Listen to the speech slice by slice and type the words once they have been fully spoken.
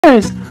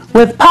colors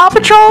with Paw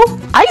Patrol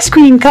ice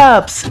cream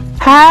cups.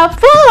 Have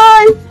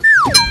fun!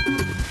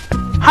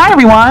 Hi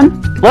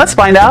everyone! Let's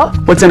find out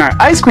what's in our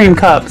ice cream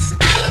cups.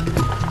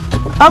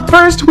 Up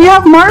first, we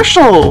have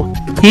Marshall.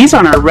 He's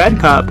on our red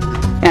cup,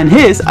 and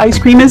his ice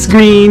cream is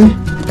green.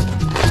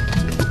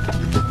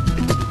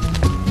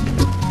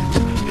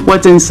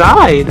 What's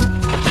inside?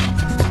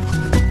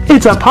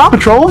 It's a Paw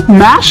Patrol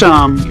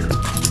Mash-'em.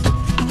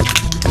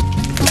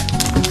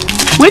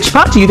 Which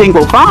pup do you think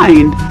we'll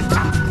find?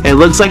 It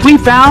looks like we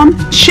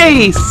found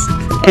Chase,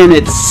 and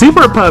it's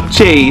Super Pup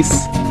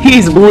Chase.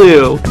 He's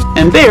blue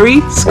and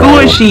very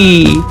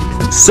squishy.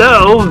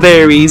 So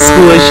very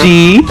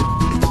squishy.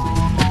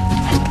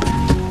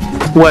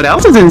 What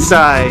else is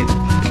inside?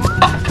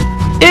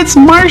 It's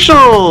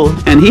Marshall,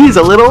 and he's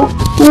a little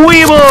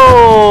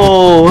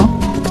Weeble.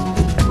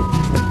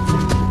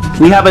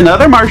 We have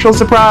another Marshall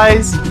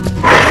surprise.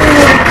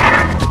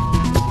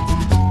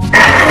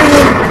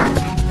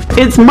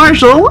 It's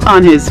Marshall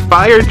on his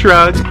fire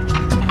truck.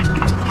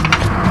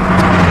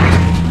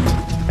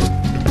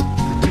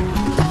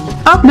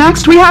 Up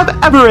next we have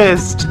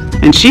Everest,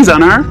 and she's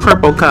on our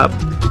purple cup.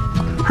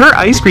 Her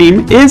ice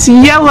cream is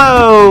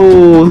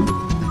yellow.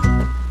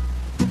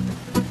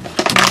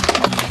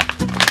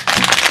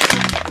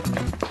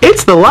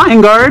 It's the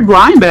Lion Guard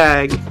blind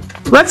bag.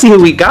 Let's see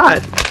who we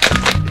got.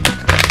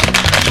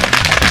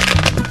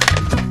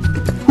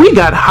 We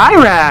got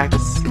Hyrax.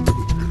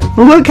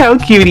 Look how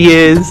cute he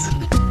is.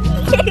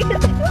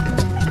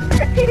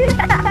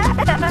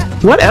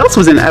 What else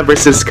was in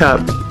Everest's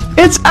cup?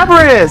 It's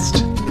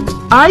Everest!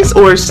 Ice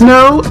or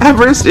snow,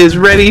 Everest is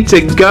ready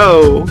to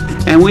go.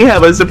 And we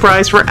have a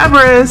surprise for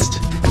Everest.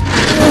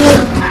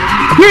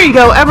 Here you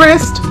go,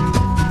 Everest.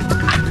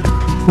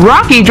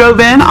 Rocky drove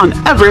in on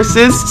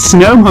Everest's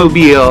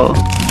snowmobile.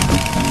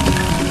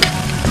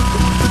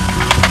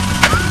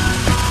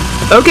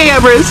 Okay,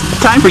 Everest,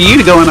 time for you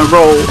to go on a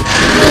roll.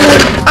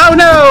 Oh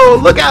no!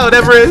 Look out,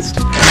 Everest!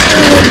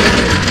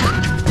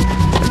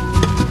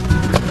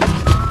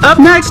 Up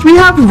next, we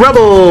have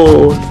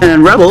Rubble,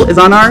 and Rubble is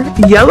on our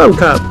yellow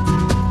cup.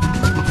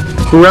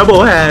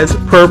 Rubble has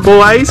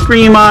purple ice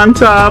cream on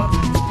top,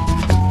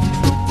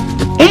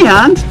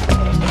 and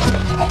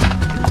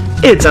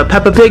it's a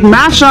Peppa Pig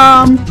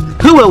Mash-'em.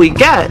 Who will we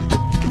get?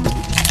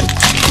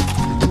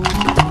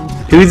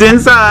 Who's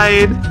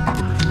inside?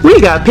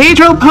 We got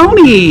Pedro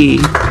Pony,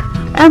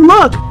 and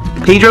look,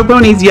 Pedro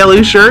Pony's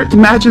yellow shirt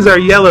matches our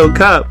yellow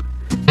cup.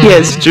 He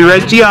has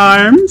stretchy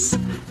arms.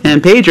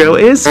 And Pedro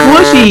is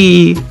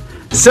squishy.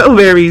 So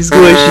very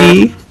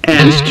squishy.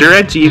 And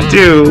stretchy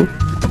too.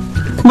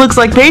 Looks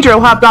like Pedro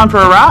hopped on for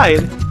a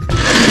ride.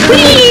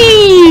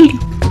 Whee!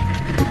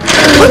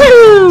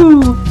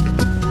 Woohoo!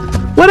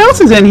 What else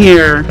is in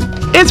here?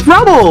 It's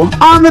Rubble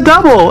on the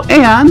double.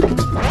 And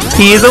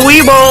he's a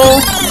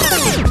Weeble.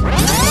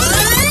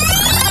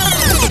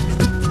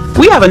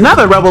 We have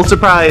another Rubble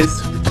surprise.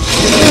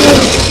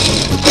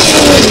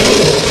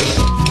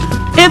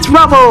 It's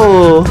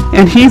Rubble,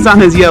 and he's on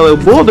his yellow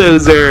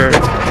bulldozer.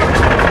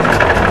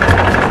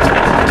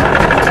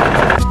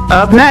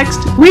 Up next,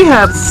 we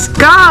have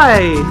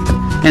Sky,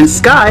 and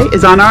Sky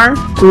is on our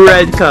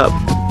red cup.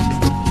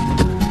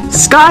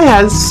 Sky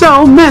has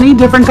so many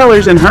different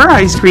colors in her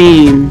ice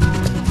cream.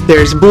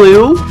 There's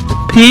blue,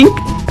 pink,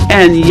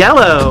 and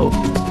yellow.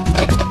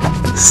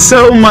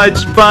 So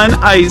much fun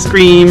ice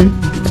cream.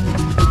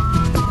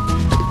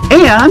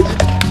 And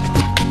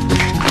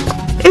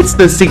it's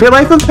the Secret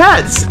Life of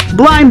Pets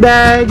blind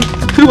bag.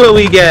 Who will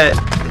we get?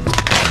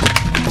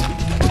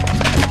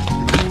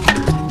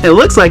 It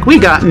looks like we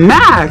got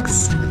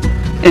Max.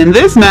 And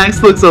this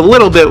Max looks a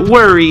little bit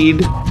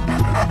worried.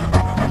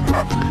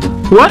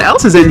 What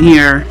else is in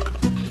here?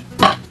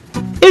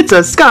 It's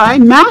a Sky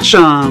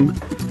Mash-'em.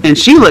 And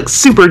she looks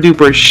super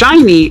duper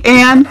shiny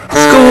and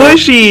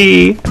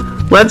squishy.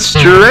 Let's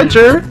stretch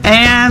her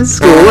and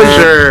squish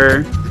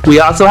her. We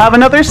also have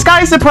another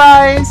Sky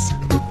surprise.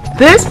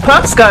 This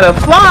pup's gotta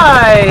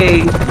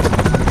fly!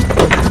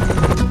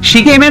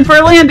 She came in for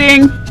a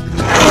landing!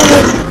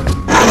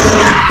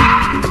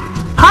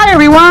 Hi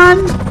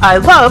everyone! I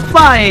love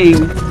flying!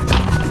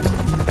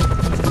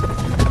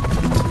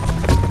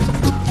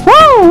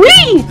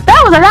 Woo-wee!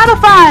 That was a lot of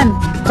fun!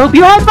 Hope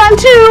you had fun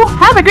too!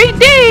 Have a great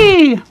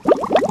day!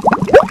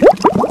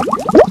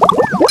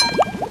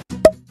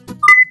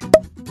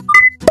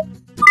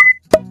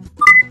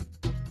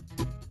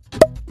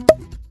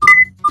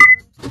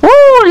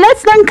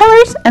 Let's learn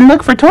colors and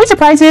look for toy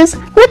surprises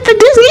with the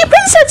Disney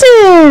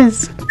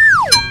princesses!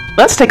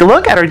 Let's take a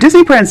look at our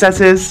Disney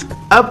princesses.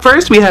 Up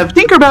first we have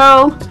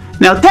Tinkerbell.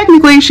 Now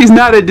technically she's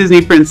not a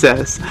Disney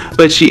princess,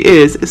 but she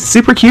is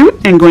super cute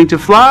and going to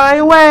fly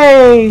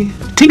away.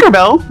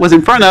 Tinkerbell was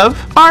in front of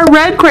our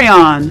red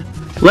crayon.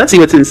 Let's see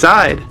what's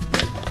inside.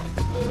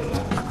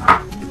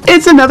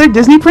 It's another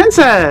Disney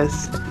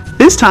princess.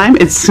 This time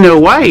it's Snow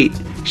White.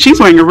 She's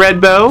wearing a red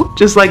bow,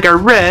 just like our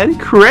red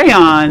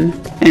crayon.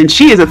 And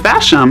she is a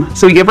Fash'em,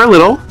 so we give her a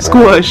little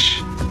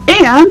squish.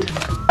 And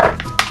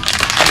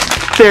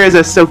there is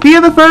a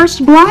Sophia the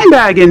First blind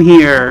bag in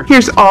here.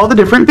 Here's all the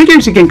different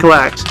figures you can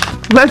collect.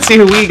 Let's see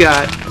who we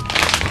got.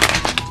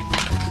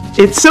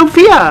 It's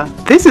Sophia.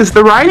 This is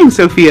the riding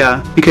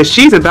Sophia because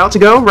she's about to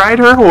go ride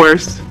her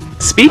horse.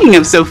 Speaking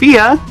of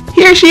Sophia,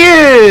 here she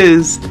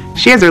is.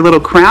 She has her little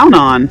crown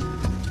on.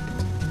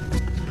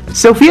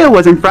 Sophia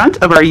was in front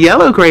of our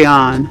yellow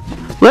crayon.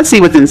 Let's see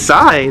what's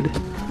inside.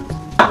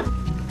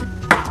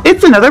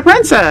 It's another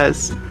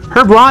princess.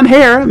 Her blonde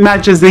hair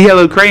matches the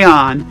yellow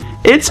crayon.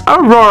 It's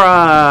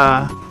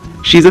Aurora.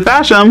 She's a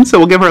fashion, so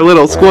we'll give her a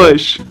little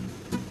squish.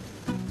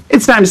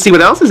 It's time to see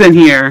what else is in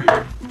here.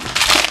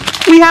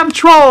 We have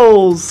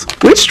trolls.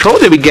 Which troll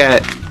did we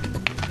get?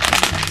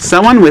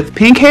 Someone with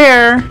pink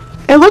hair.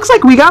 It looks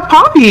like we got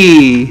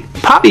Poppy.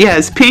 Poppy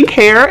has pink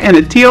hair and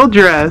a teal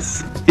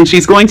dress. And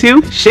she's going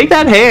to shake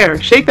that hair,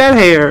 shake that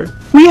hair.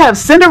 We have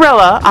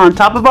Cinderella on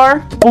top of our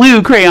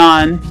blue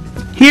crayon.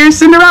 Here's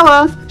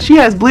Cinderella. She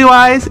has blue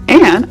eyes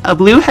and a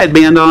blue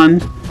headband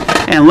on.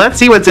 And let's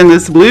see what's in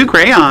this blue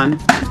crayon.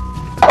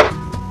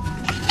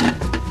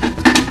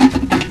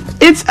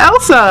 It's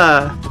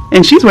Elsa.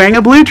 And she's wearing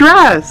a blue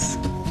dress.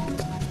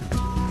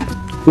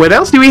 What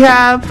else do we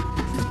have?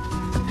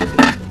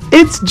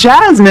 It's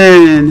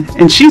Jasmine.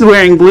 And she's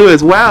wearing blue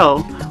as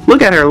well.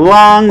 Look at her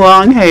long,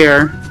 long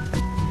hair.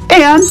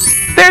 And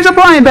there's a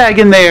blind bag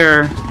in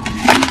there.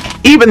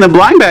 Even the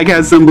blind bag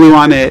has some blue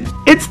on it.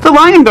 It's the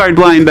Lion Guard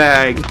blind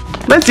bag.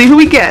 Let's see who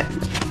we get.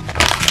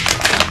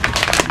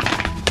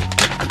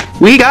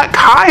 We got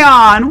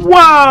Kion.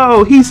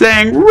 Whoa, he's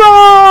saying roar.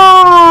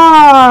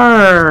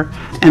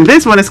 And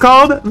this one is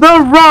called the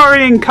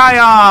Roaring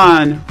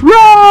Kion.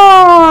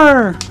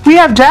 Roar. We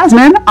have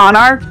Jasmine on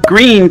our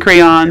green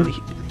crayon.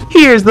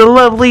 Here's the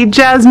lovely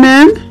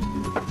Jasmine.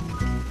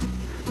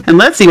 And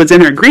let's see what's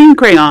in her green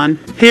crayon.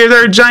 Here's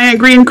our giant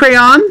green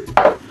crayon.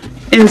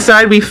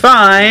 Inside we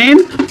find,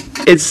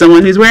 it's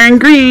someone who's wearing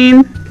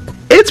green.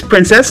 It's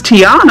Princess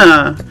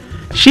Tiana.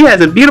 She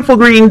has a beautiful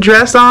green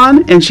dress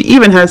on, and she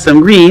even has some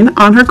green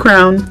on her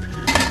crown.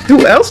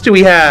 Who else do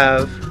we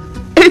have?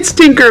 It's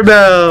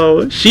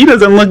Tinkerbell. She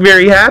doesn't look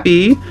very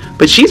happy,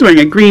 but she's wearing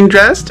a green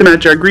dress to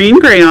match our green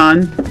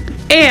crayon.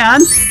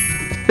 And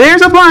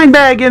there's a blind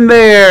bag in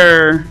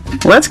there.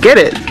 Let's get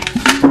it.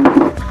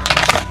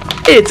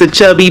 It's a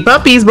Chubby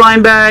Puppies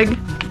blind bag.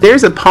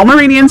 There's a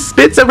Pomeranian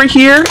Spitz over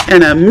here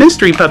and a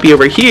mystery puppy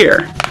over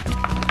here.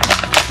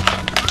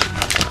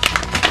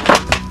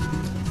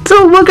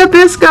 So look at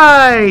this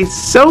guy,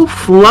 so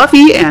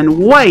fluffy and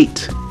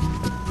white.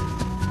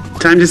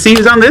 Time to see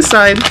who's on this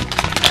side.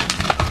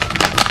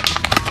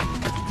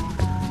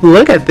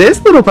 Look at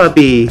this little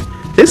puppy.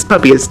 This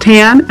puppy is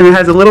tan and it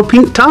has a little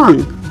pink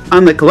tongue.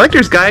 On the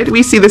collector's guide,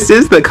 we see this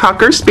is the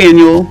Cocker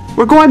Spaniel.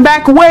 We're going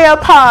back way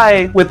up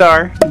high with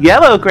our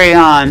yellow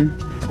crayon.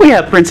 We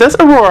have Princess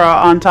Aurora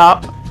on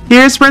top.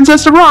 Here's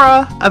Princess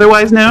Aurora,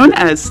 otherwise known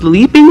as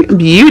Sleeping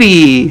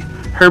Beauty.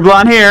 Her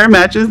blonde hair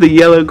matches the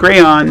yellow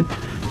crayon.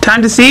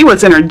 Time to see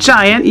what's in her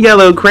giant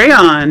yellow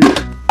crayon.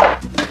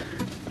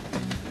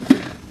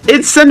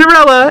 It's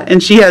Cinderella,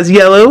 and she has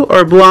yellow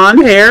or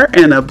blonde hair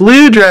and a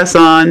blue dress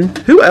on.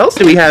 Who else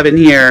do we have in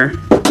here?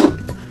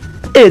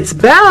 It's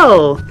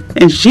Belle,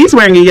 and she's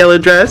wearing a yellow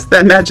dress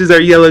that matches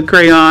our yellow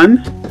crayon.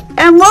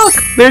 And look,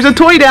 there's a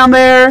toy down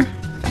there.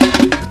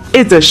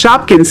 It's a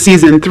Shopkins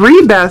Season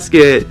 3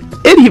 basket.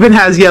 It even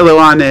has yellow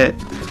on it.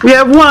 We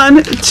have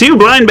 2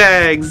 blind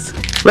bags.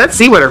 Let's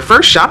see what our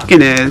first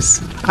Shopkin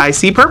is. I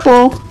see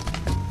purple.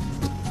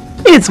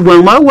 It's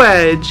Wilma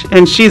Wedge,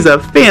 and she's a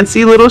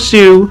fancy little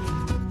shoe.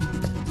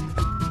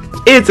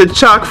 It's a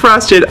chalk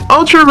frosted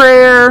ultra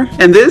rare,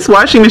 and this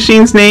washing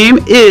machine's name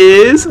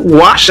is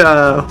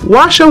Washa.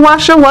 Washa,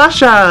 washa,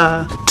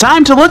 washa.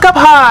 Time to look up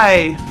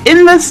high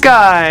in the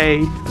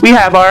sky. We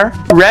have our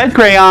red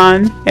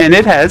crayon, and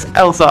it has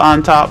Elsa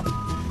on top.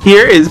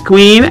 Here is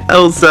Queen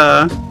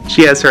Elsa.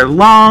 She has her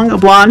long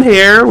blonde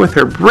hair with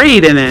her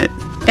braid in it.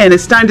 And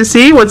it's time to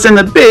see what's in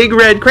the big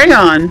red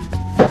crayon.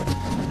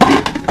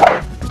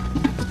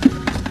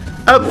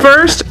 Up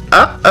first,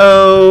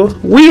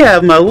 we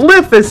have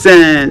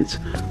Maleficent.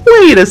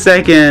 Wait a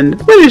second,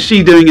 what is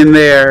she doing in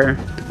there?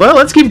 Well,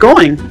 let's keep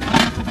going.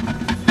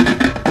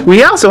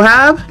 We also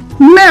have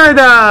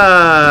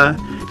Merida.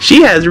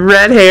 She has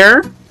red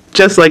hair,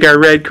 just like our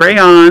red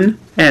crayon,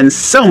 and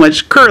so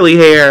much curly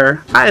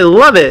hair. I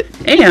love it.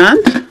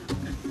 And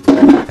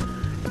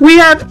we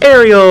have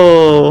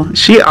Ariel.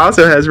 She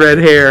also has red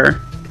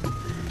hair.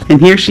 And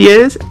here she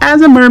is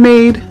as a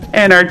mermaid.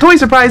 And our toy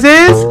surprise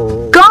is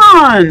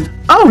gone.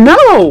 Oh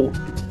no!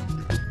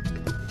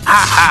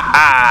 Ha ha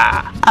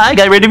ha! I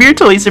got rid of your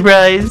toy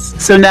surprise.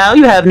 So now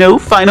you have no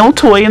final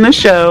toy in the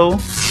show.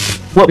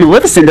 What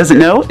Maleficent doesn't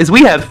know is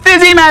we have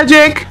Fizzy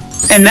Magic.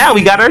 And now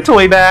we got our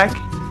toy back.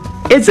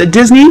 It's a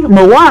Disney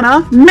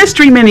Moana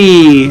Mystery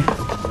Mini.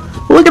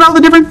 Look at all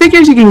the different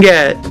figures you can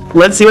get.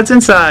 Let's see what's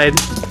inside.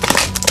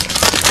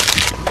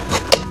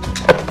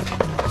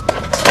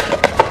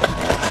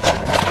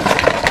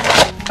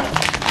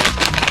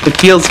 It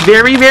feels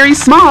very, very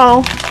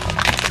small.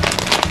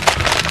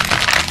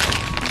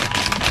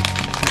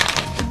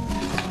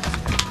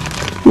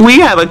 We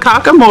have a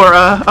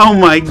Kakamora. Oh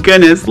my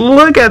goodness,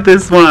 look at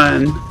this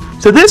one.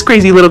 So this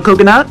crazy little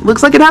coconut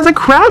looks like it has a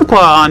crab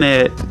claw on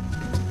it.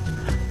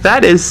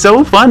 That is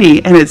so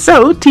funny, and it's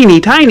so teeny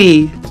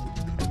tiny.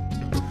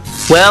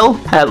 Well,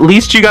 at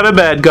least you got a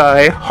bad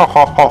guy. Ha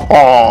ha ha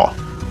ha.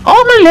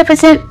 Oh,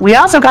 Maleficent, we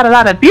also got a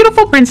lot of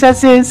beautiful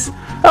princesses.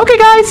 Okay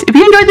guys, if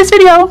you enjoyed this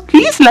video,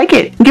 please like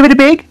it and give it a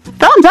big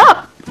thumbs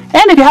up.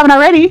 And if you haven't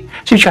already,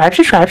 subscribe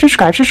to my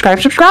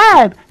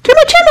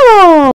channel.